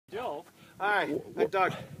Hi, I'm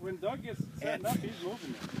Doug. When Doug gets setting up, he's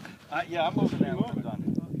moving it. Yeah, I'm moving that when I'm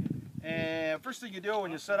done. And first thing you do when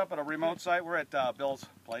you set up at a remote site, we're at Bill's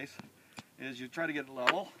place, is you try to get it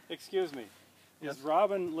level. Excuse me. Yes. Is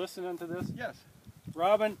Robin listening to this? Yes.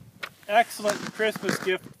 Robin, excellent Christmas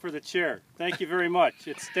gift for the chair. Thank you very much.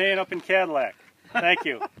 It's staying up in Cadillac. Thank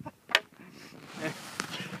you.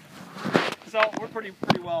 So we're pretty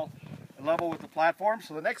well level with the platform.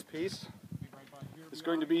 So the next piece is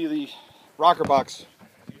going to be the rocker box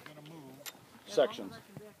sections.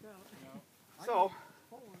 So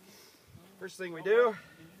first thing we do,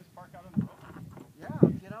 Yeah,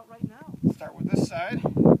 get out right now. start with this side.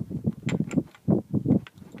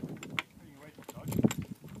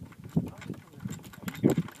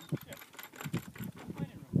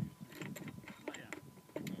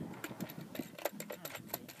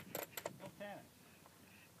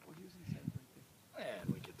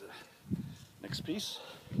 And we get the next piece.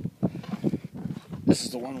 This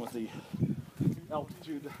is the one with the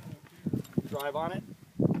altitude drive on it.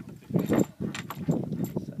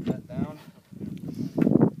 Set that down.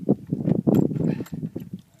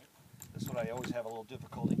 This one I always have a little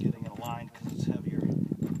difficulty getting it aligned because it's heavier. You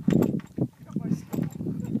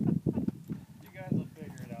guys will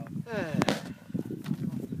figure it out.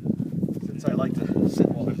 Since I like to sit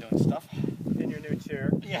while I'm doing stuff. In your new chair.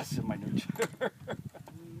 Yes, in my new chair. There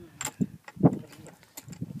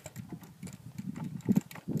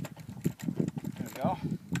we go.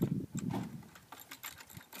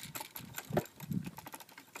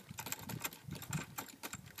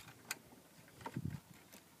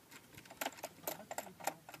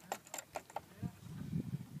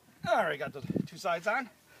 All right, got the two sides on.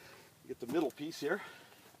 Get the middle piece here.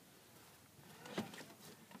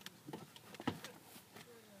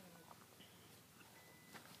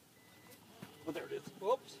 Oh, there it is.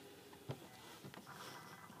 Whoops.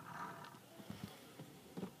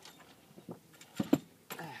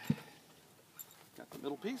 Got the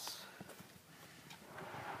middle piece.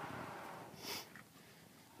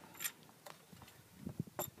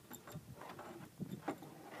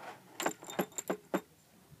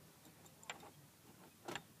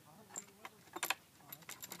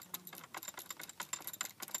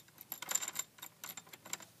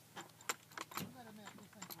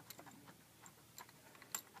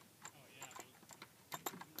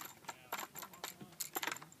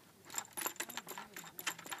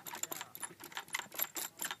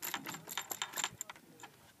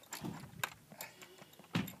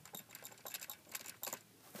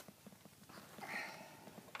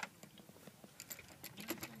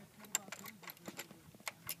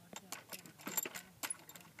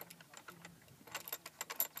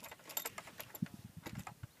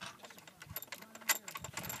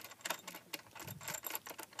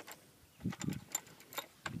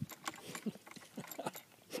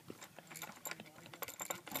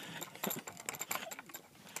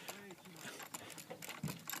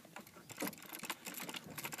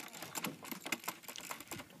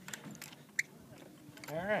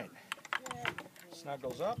 All right,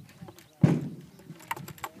 snuggles up.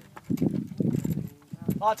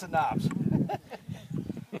 Lots of knobs.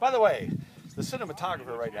 By the way, the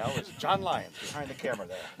cinematographer right now is John Lyons behind the camera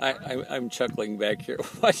there. I'm chuckling back here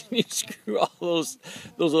watching you screw all those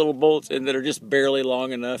little bolts in that are just barely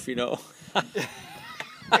long enough, you know.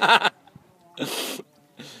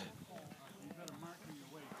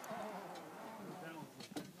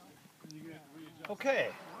 Okay,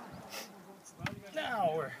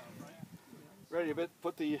 now we're ready to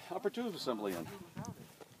put the upper tube assembly in,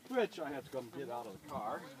 which I have to come get out of the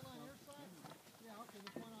car.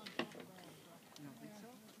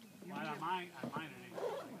 Mine it ain't.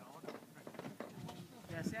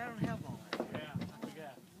 Yeah, see, I don't have all that. Yeah, I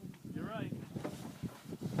forgot. You're right.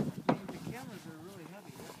 The cameras are really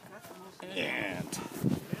heavy. That's the most heavy. And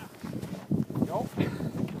go.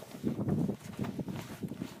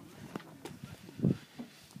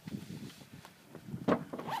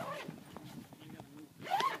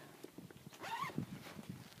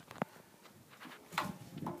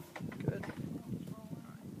 Good.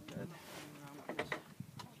 Good.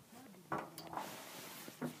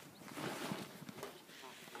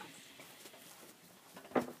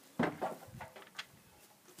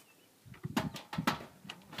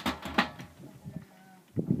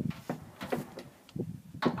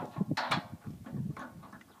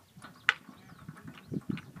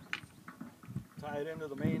 Tie it into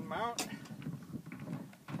the main mount.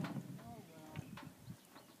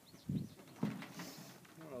 And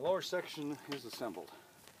the lower section is assembled.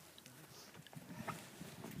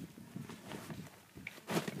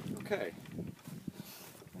 Okay.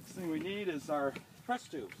 Next thing we need is our press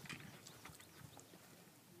tubes.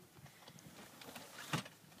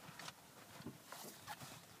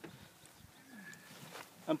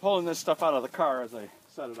 I'm pulling this stuff out of the car as I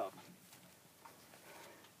set it up.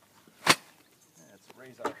 Let's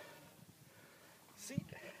raise our seat.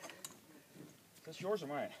 Is this yours or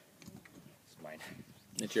mine? It's mine.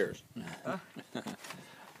 It's yours. Huh?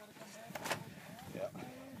 Yeah.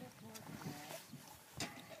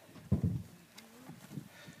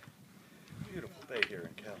 Beautiful day here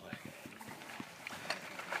in Cadillac.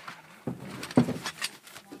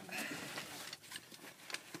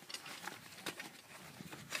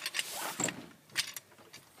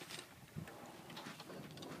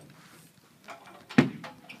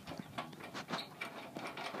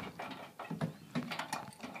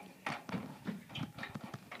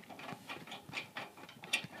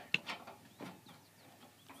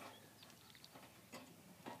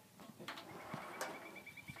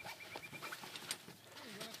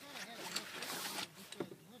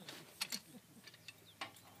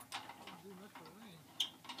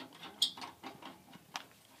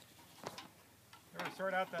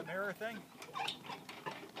 Sort out that mirror thing?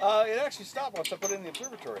 It actually stopped once I put it in the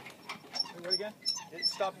observatory. Wait, what again? It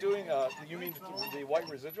stopped doing, you mean the white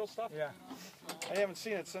residual stuff? Yeah. I haven't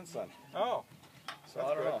seen it since then. Oh. So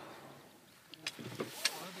I don't know.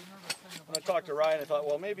 When I talked to Ryan, I thought,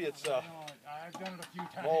 well, maybe it's I've done it a few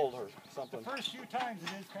times. mold or something. The first few times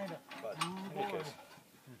it is kind of. But in any case.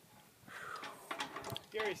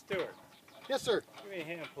 Gary Stewart, Yes, sir. give me a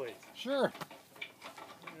hand, please. Sure.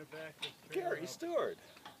 I'm gonna back this Gary trailer up. Stewart.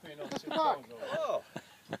 Between those two Doc. poles over. Oh,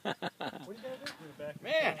 What are you gonna do? I'm gonna back this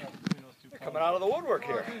Man. trailer up between those two you're poles. coming out of the woodwork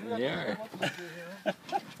here. Yeah.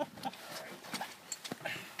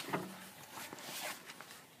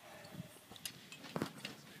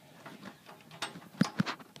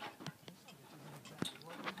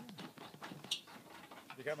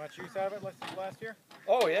 You got much use out of it last year?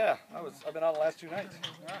 Oh yeah, I've been out the last 2 nights.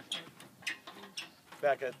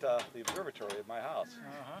 Back at the observatory at my house.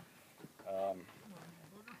 Uh-huh.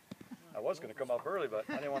 I was going to come up early, but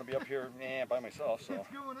I didn't want to be up here by myself, so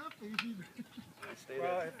going up easy. I stayed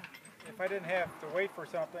Well, in. if I didn't have to wait for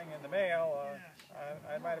something in the mail,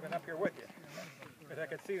 I might have been up here with you. Because I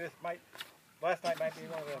could see last night might be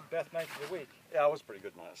one of the best nights of the week. Yeah, it was pretty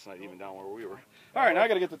good last night, even down where we were. All right, now I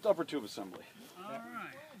got to get the upper tube assembly.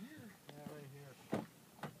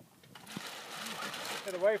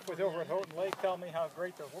 The wife was over at Houghton Lake telling me how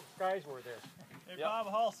great the skies were there. Hey, Yep. Bob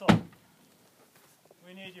Halsall,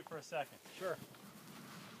 we need you for a second. Sure.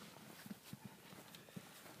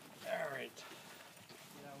 All right.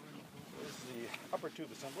 This is the upper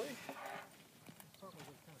tube assembly.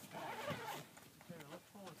 Let's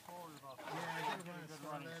pull it forward about 4 feet. Get a good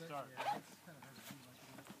running start.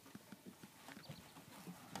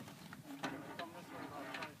 Come this way about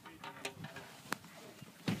 5 feet.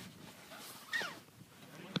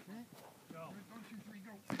 Go.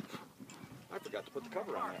 I forgot to put the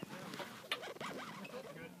cover on that.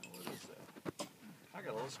 What is that? I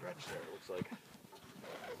got a little scratch there, it looks like.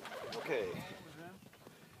 Okay.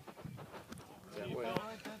 That way.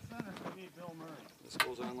 We need Bill Murray This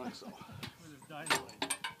goes on like so. with his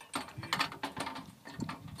dynamite.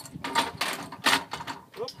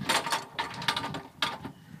 Whoop.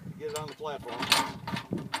 Get it on the platform.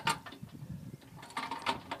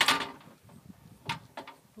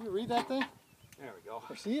 Can you read that thing There we go.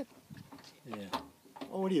 or see it? Yeah.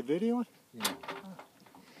 Oh, what are you videoing? Yeah.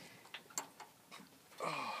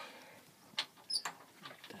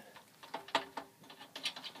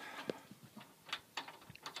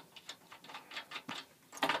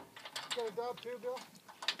 Got a dub too, Bill?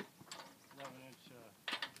 11-inch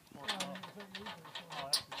horsepower. Oh,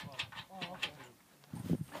 that's the fun. Oh, okay.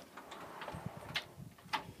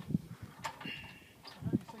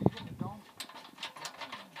 How do you say you're getting a dome?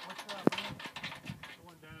 What's that, man? The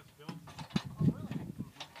one Dennis built. Oh, really?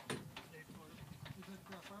 Is it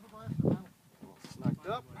fiberglass or metal? Snugged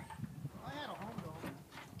up. I had a home dome.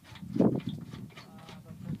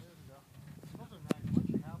 About 10 years ago. Those are nice. Don't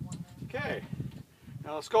you have one there? Okay.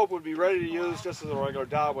 Now the scope would be ready to use just as a regular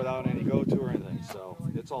Dob without any go-to or anything. So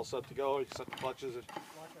it's all set to go. You set the clutches Lock it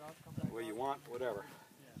up, come back. the way you want, whatever.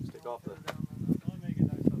 Just take off the I'll make it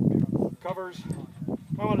nice up here. covers.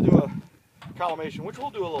 I want to do a collimation, which we'll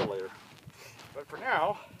do a little later. But for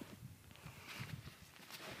now,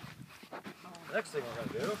 the next thing we're going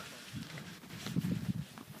to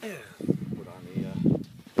do is put on the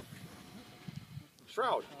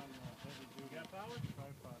shroud.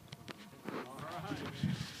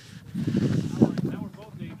 Now we're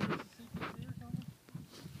both dangerous.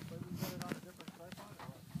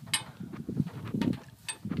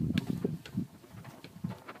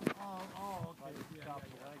 Oh, okay. Yeah, Chop yeah,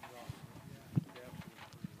 the yeah. legs off.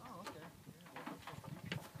 Oh, okay.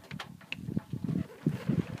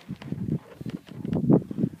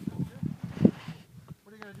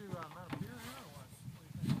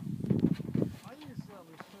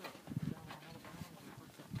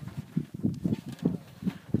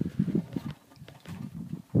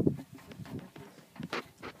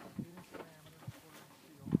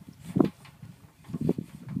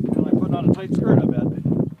 tight skirt, I bet.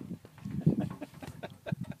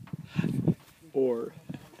 Or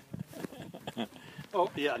Oh,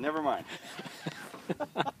 yeah, never mind.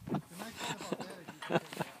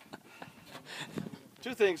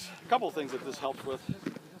 A couple things that this helps with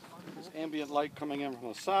is ambient light coming in from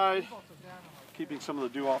the side, keeping some of the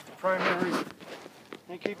dew off the primary,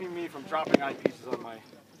 and keeping me from dropping eyepieces on my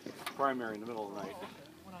primary in the middle of the night.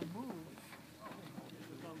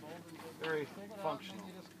 Very functional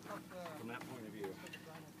from that point of view.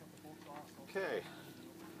 Okay,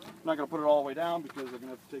 I'm not going to put it all the way down because I'm going to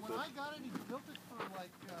have to take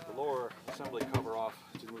the lower assembly cover off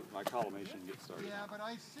to move my collimation and get started.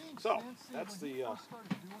 So, that's the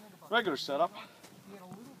regular setup.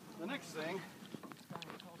 The next thing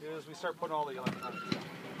is we start putting all the electronics in.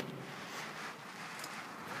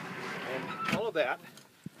 And all of that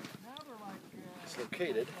is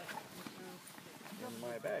located in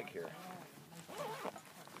my bag here.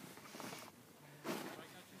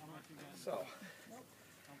 So,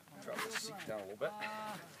 drop this seat down a little bit.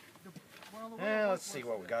 And let's see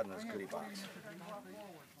what we got in this goodie box.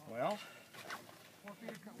 Well,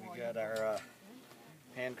 we got our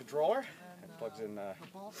hand controller. It plugs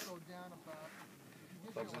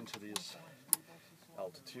into these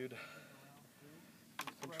altitude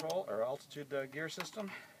control or altitude gear system.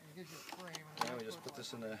 And we just put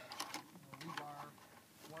this in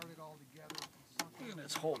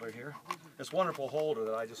this holder here. This wonderful holder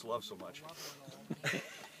that I just love so much.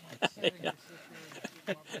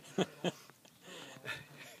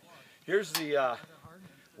 Here's the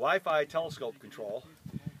Wi-Fi telescope control,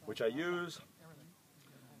 which I use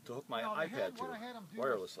to hook my iPad to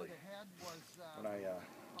wirelessly when I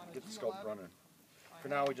get the scope running. For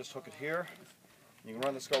now, we just hook it here. You can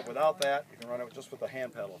run the scope without that. You can run it just with the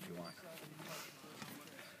hand pedal if you want.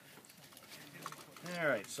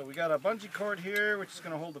 Alright, so we got a bungee cord here, which is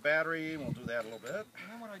going to hold the battery, and we'll do that a little bit.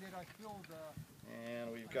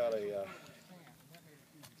 And we've got a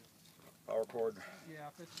power cord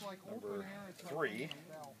number 3,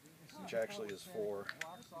 which actually is for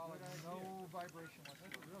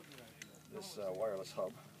this wireless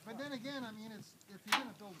hub. But then again, I mean, if you're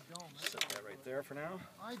going to build a dome, set that right there for now.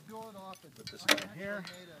 I build it off. Put this down here.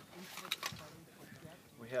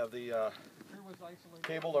 We have the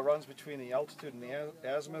cable that runs between the altitude and the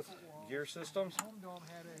azimuth gear systems.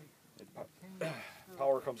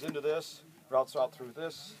 Power comes into this, routes out through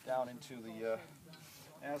this, down into the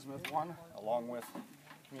azimuth one, along with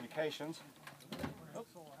communications. Oh.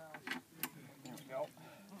 There we go.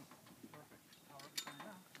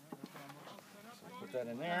 So put that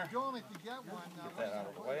in there. Get that out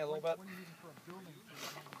of the way a little bit.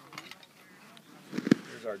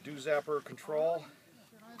 Here's our dew zapper control.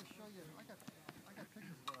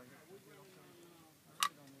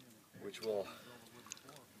 Which will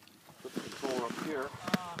put the controller up here.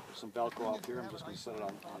 There's some Velcro up here. I'm just going to set it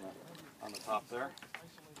on the top there.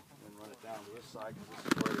 And run it down to this side because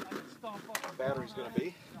this is where the battery's going to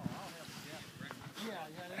be.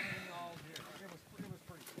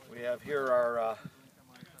 We have here our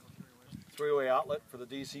 3-way outlet for the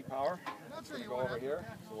DC power. It's going to go over here.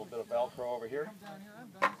 There's a little bit of Velcro over here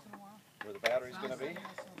where the battery's going to be.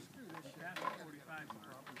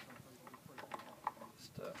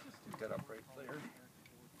 Just put that up right there.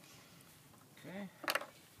 Okay.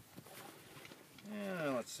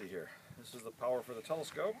 And let's see here. This is the power for the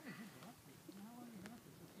telescope.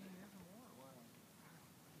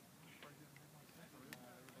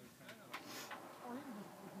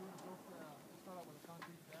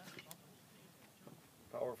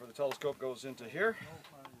 Power for the telescope goes into here.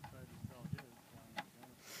 And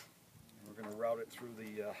we're going to route it through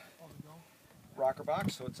the rocker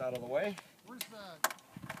box so it's out of the way.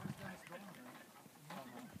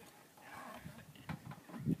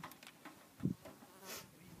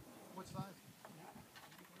 What size?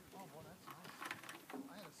 Oh, well, that's nice.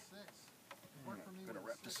 I had a 6. I'm going to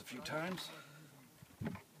wrap this a few times.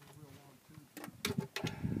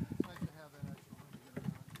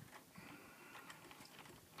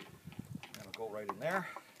 That'll go right in there.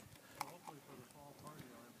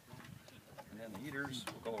 And then the heaters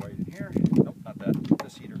will go right in here. Nope, not that.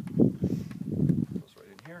 This heater goes right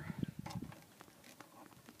in here.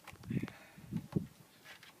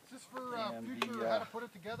 Is this for future how to put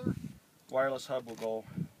it together? Wireless hub will go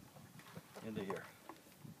into here.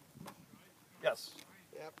 Yes.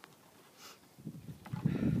 Yep.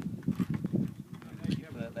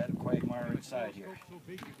 That quagmire inside here.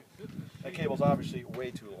 That cable's obviously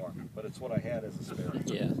way too long, but it's what I had as a spare.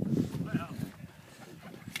 yeah.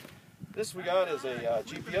 This we got is a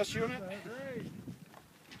GPS unit.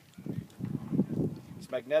 It's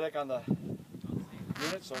magnetic on the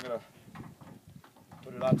unit, so I'm going to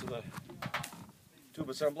put it onto the tube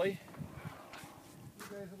assembly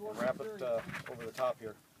and wrap it over the top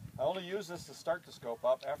here. I only use this to start the scope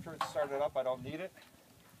up. After it's started up, I don't need it.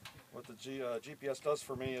 What the GPS does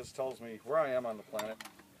for me is tells me where I am on the planet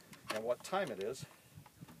and what time it is,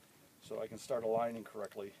 so I can start aligning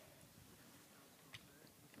correctly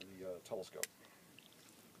the telescope.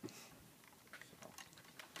 So,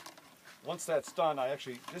 once that's done, I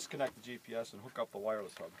actually disconnect the GPS and hook up the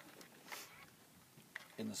wireless hub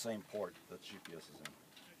in the same port that the GPS is in.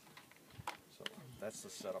 So that's the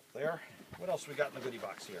setup there. What else we got in the goodie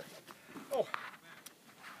box here? Oh,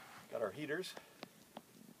 got our heaters.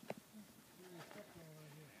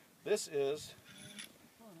 This is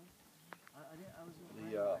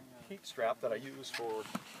the heat strap that I use for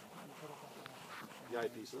the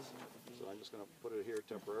eyepieces. So I'm just going to put it here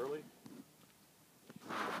temporarily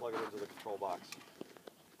and plug it into the control box.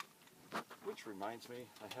 Which reminds me,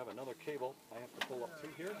 I have another cable I have to pull up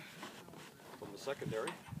through here from the secondary.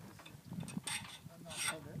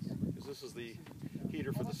 Because this is the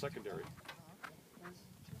heater for the secondary.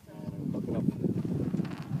 And hook it up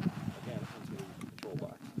again into the control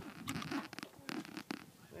box.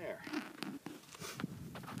 There.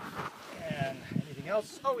 And anything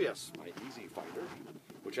else? Oh yes, my easy finder,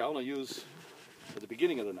 which I only use at the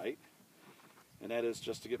beginning of the night, and that is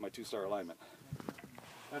just to get my 2-star alignment.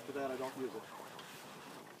 After that, I don't use it.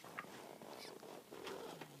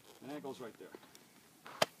 And that goes right there.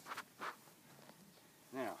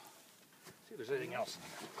 Now, see if there's anything else in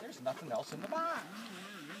there. There's nothing else in the box.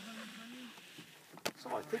 So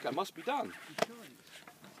I think I must be done.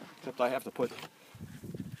 Except I have to put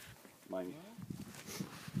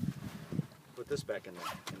this back in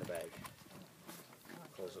the bag.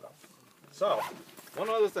 Close it up. So, one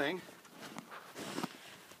other thing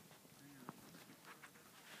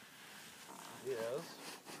is,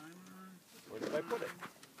 where did I put it?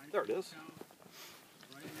 There it is.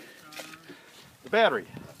 The battery.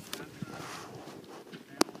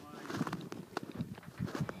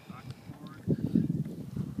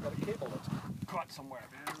 Got a cable that's caught somewhere.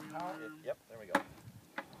 Yep, there we go.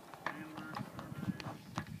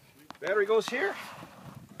 Battery goes here,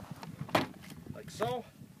 like so.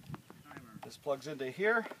 This plugs into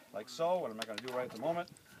here, like so, what I'm not going to do right at the moment.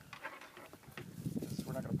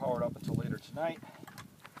 We're not going to power it up until later tonight.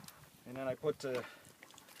 And then I put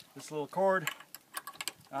this little cord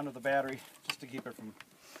onto the battery just to keep it from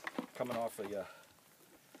coming off the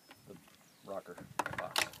rocker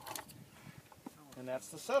box. And that's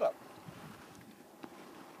the setup.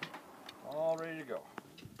 All ready to go.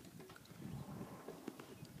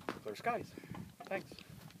 Clear skies. Thanks.